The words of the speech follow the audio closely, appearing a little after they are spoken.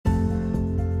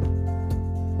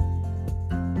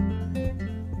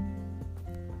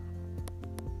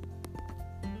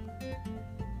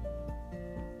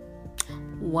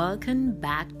welcome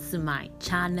back to my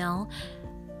channel.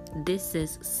 This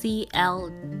is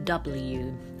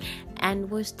CLW,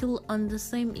 and we're still on the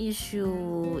same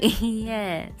issue,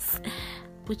 yes,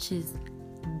 which is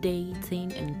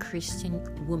dating and Christian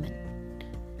women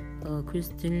or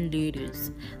Christian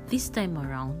ladies. This time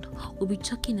around, we'll be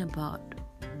talking about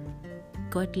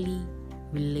godly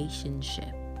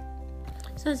relationship.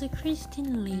 So, as a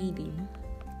Christian lady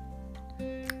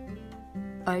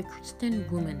or a Christian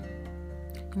woman,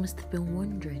 you must have been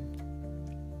wondering,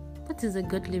 what is a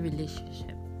godly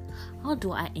relationship? How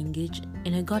do I engage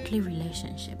in a godly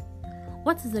relationship?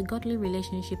 What is a godly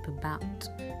relationship about?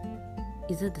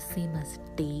 Is it the same as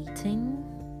dating?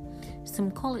 Some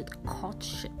call it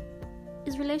courtship.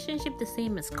 Is relationship the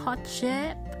same as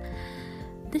courtship?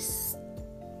 This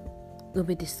will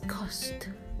be discussed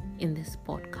in this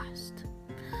podcast.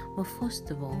 But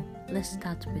first of all, let's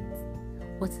start with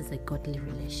what is a godly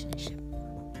relationship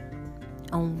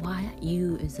and why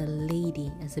you as a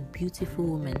lady, as a beautiful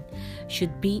woman,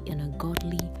 should be in a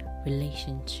godly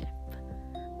relationship.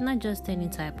 Not just any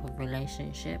type of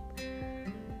relationship.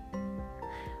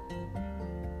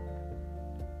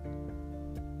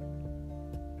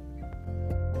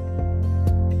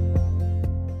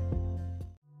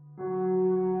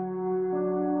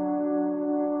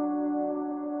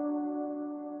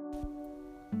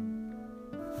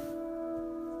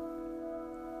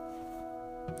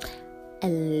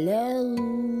 Hello,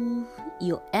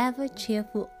 your ever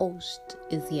cheerful host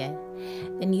is here,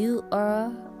 and you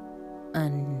are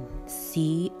on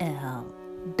CLW.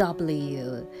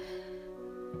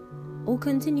 We'll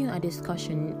continue our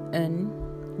discussion on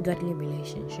godly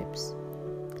relationships.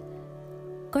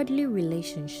 Godly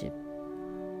relationship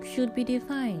should be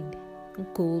defined,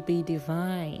 could be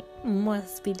defined,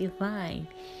 must be defined.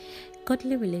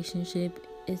 Godly relationship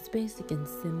is basic and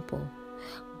simple.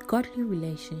 Godly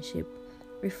relationship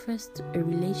refers to a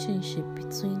relationship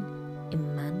between a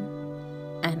man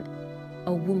and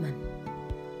a woman,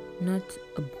 not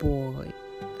a boy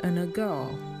and a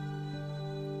girl.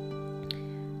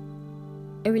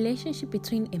 A relationship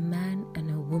between a man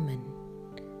and a woman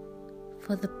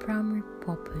for the primary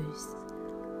purpose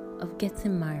of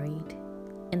getting married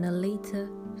in a later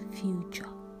future.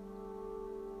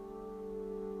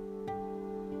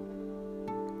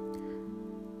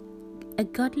 A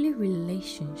godly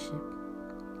relationship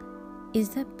is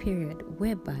that period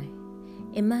whereby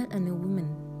a man and a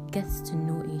woman gets to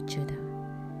know each other,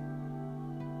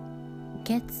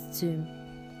 gets to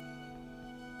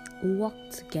work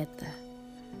together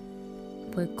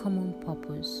for a common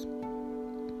purpose,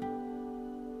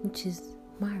 which is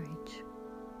marriage.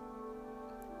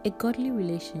 A godly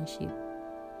relationship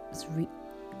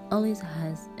always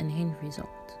has an end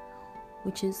result,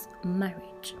 which is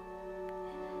marriage.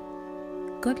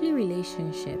 Godly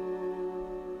relationship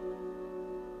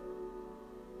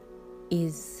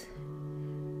is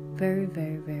very,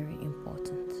 very, very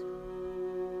important.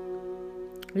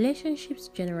 Relationships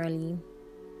generally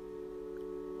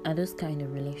are those kind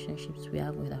of relationships we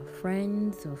have with our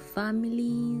friends or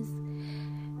families,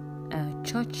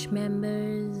 church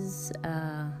members,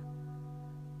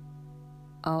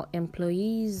 our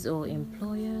employees or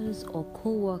employers or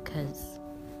co-workers.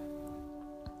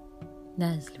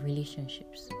 That's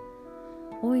relationships.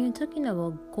 When you're talking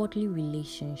about godly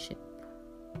relationship,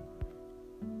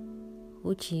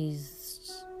 which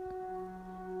is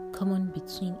common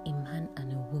between a man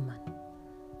and a woman,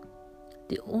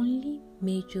 the only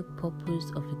major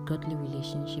purpose of a godly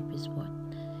relationship is what?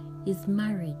 Is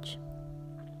marriage.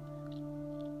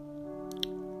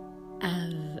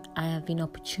 I have been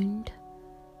opportuned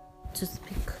to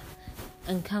speak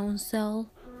and counsel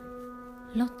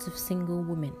lots of single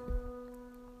women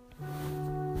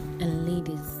and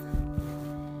ladies.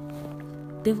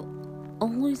 They've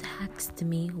always asked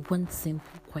me one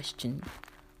simple question,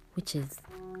 which is,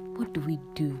 what do we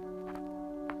do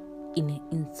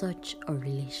in such a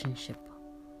relationship?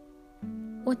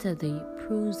 What are the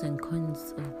pros and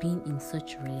cons of being in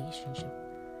such a relationship?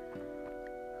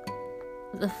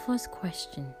 The first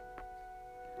question,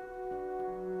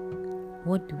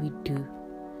 what do we do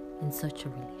in such a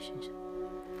relationship?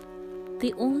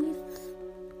 The only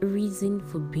reason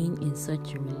for being in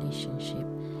such a relationship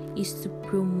is to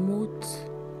promote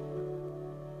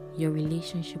your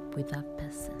relationship with that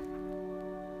person,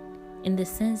 in the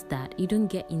sense that you don't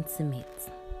get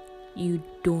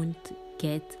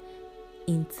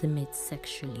intimate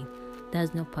sexually.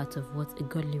 That's not part of what a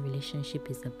godly relationship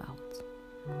is about.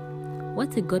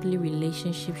 What a godly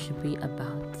relationship should be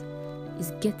about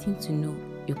is getting to know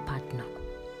your partner,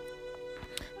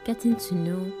 getting to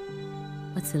know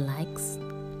what he likes,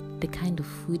 the kind of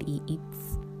food he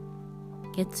eats,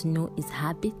 get to know his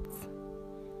habits.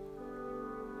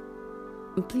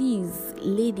 Please,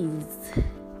 ladies,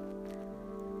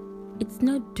 it's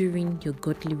not during your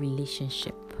godly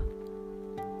relationship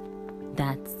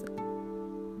that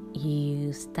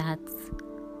you start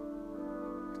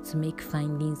to make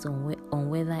findings on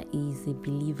whether he is a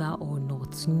believer or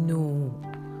not. No,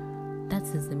 that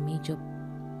is a major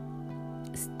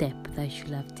step that you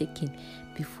should have taken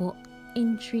before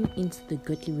entering into the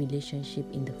godly relationship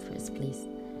in the first place.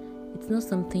 It's not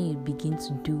something you begin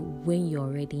to do when you're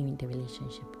already in the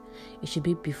relationship. It should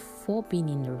be before being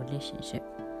in the relationship.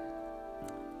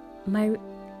 My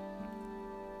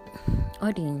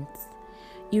audience,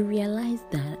 you realize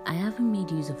that I haven't made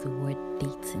use of the word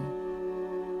dating.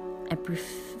 I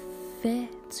prefer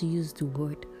to use the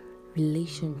word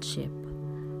relationship,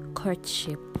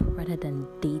 courtship, rather than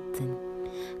dating.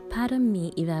 Pardon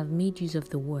me if I've made use of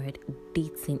the word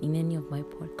dating in any of my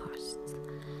podcasts.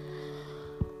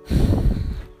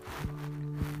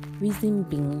 Reason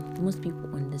being, most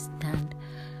people understand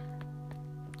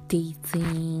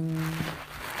dating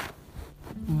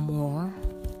more.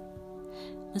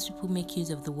 Most people make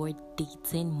use of the word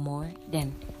dating more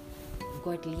than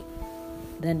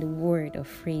the word or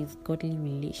phrase godly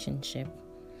relationship.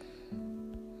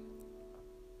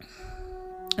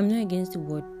 I'm not against the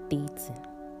word dating,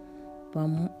 but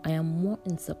I am more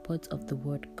in support of the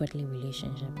word godly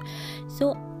relationship.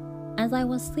 So, as I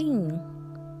was saying,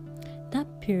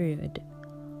 that period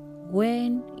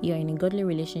when you're in a godly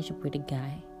relationship with a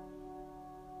guy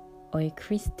or a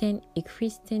Christian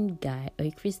guy or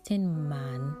a Christian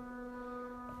man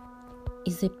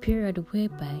is a period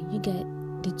whereby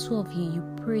the two of you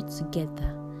pray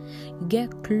together, you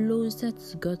get closer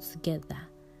to God together,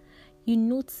 you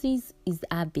notice his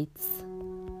habits,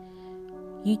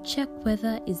 you check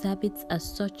whether his habits are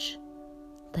such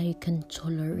that you can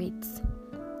tolerate,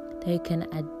 that you can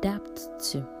adapt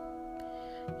to.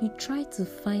 You try to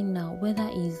find out whether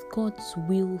it is God's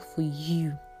will for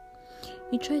you.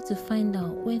 You try to find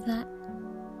out whether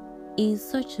he is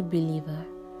such a believer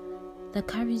that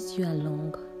carries you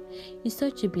along. He's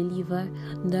such a believer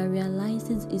that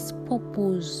realizes his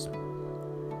purpose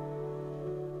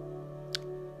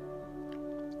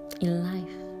in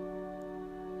life.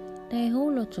 There are a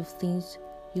whole lot of things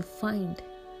you find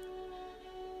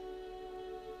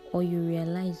or you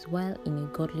realize while in a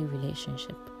godly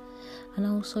relationship. And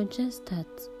I will suggest that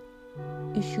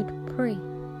you should pray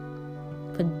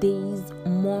for days,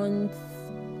 months,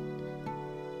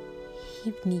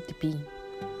 if need be,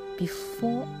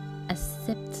 before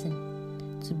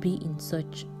accepting to be in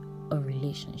such a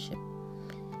relationship.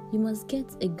 You must get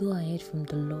a go ahead from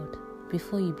the Lord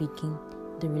before you begin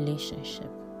the relationship.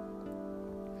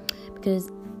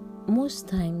 Because most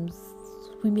times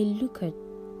we may look at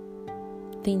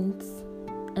things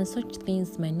and such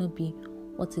things might not be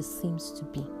what it seems to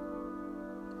be.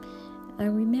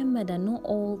 And remember that not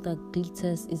all that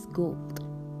glitters is gold.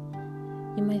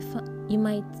 You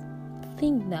might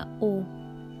think that, oh,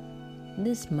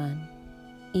 this man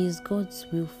is God's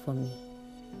will for me.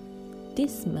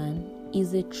 This man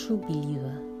is a true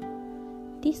believer.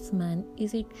 This man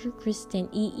is a true Christian.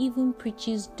 He even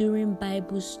preaches during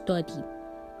Bible study.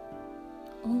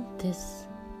 All this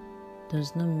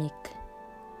does not make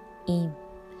him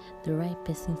the right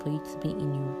person for you to be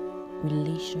in a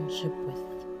relationship with.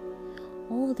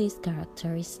 All these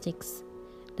characteristics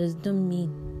does not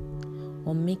mean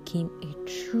or make him a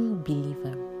true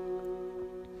believer.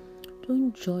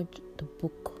 Don't judge the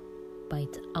book by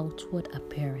its outward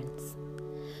appearance.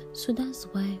 So that's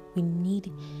why we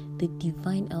need the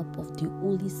divine help of the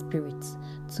Holy Spirit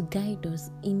to guide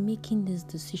us in making this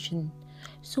decision.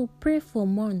 So pray for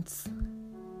months.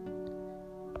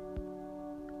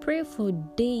 Pray for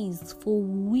days, for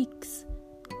weeks,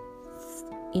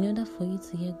 in order for you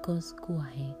to hear God's go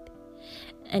ahead.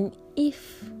 And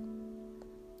if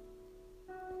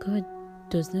God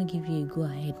does not give you a go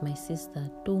ahead, my sister,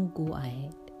 don't go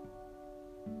ahead.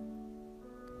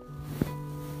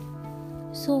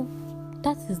 So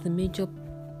that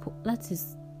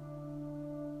is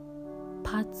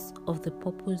parts of the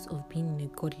purpose of being in a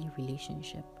godly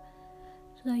relationship,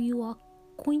 so that you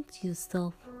acquaint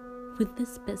yourself with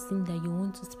this person that you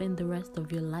want to spend the rest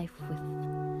of your life with.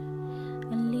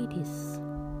 And ladies,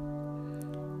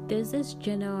 there's this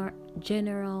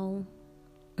general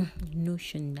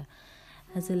notion that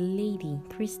as a lady,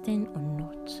 Christian or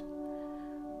not,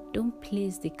 don't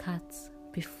place the cat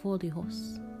before the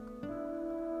horse.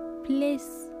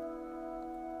 Place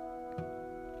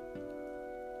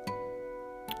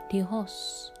the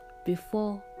horse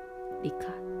before the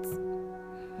cat.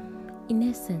 In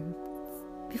essence,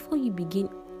 before you begin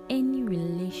any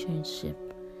relationship,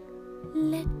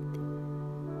 let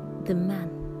the man,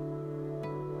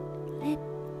 let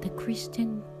the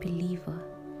Christian believer,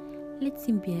 let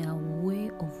him be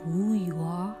aware of who you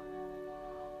are,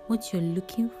 what you're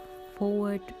looking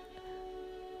forward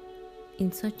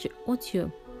what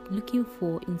you're looking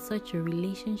for in such a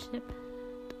relationship.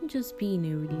 Don't just be in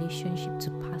a relationship to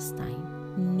pass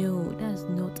time. No, that's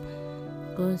not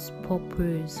God's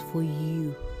purpose for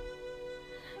you.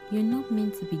 You're not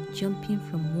meant to be jumping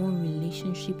from one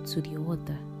relationship to the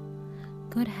other.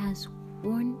 God has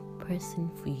one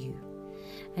person for you.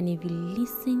 And if you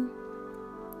listen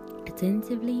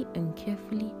attentively and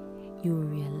carefully, you will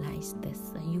realize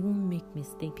this and you won't make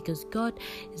mistakes, because God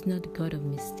is not the God of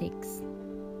mistakes.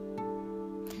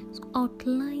 So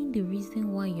outline the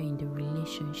reason why you're in the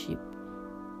relationship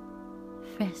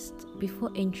first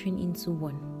before entering into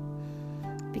one,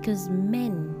 because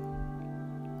men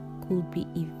could be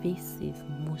evasive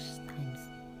most times.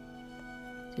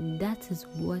 So that is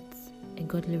what a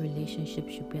godly relationship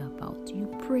should be about. You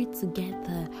pray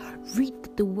together, read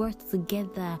the word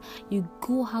together, you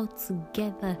go out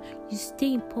together, you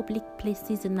stay in public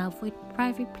places and avoid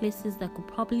private places that could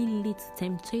probably lead to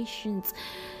temptations.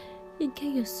 You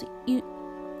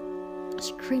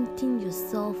strengthen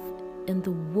yourself in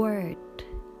the word.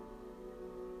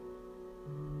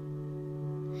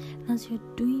 As you're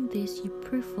doing this, you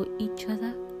pray for each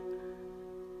other.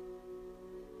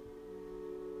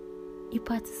 You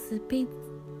participate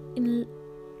in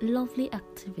lovely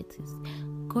activities.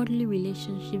 Godly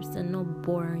relationships are not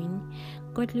boring.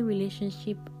 Godly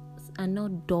relationships are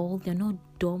not dull. They're not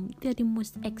dumb. They're the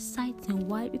most exciting.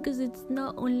 Why? Because it's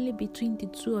not only between the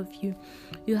two of you.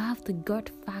 You have the God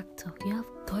factor. You have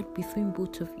God between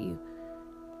both of you.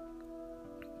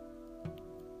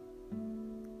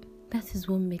 That is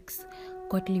what makes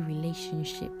godly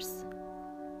relationships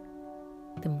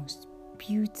the most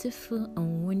beautiful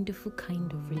and wonderful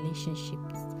kind of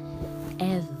relationships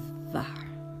ever.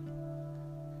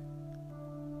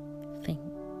 Thank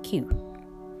you.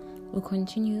 We'll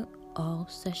continue our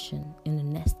session in the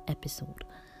next episode.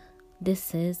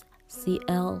 This is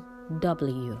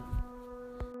CLW.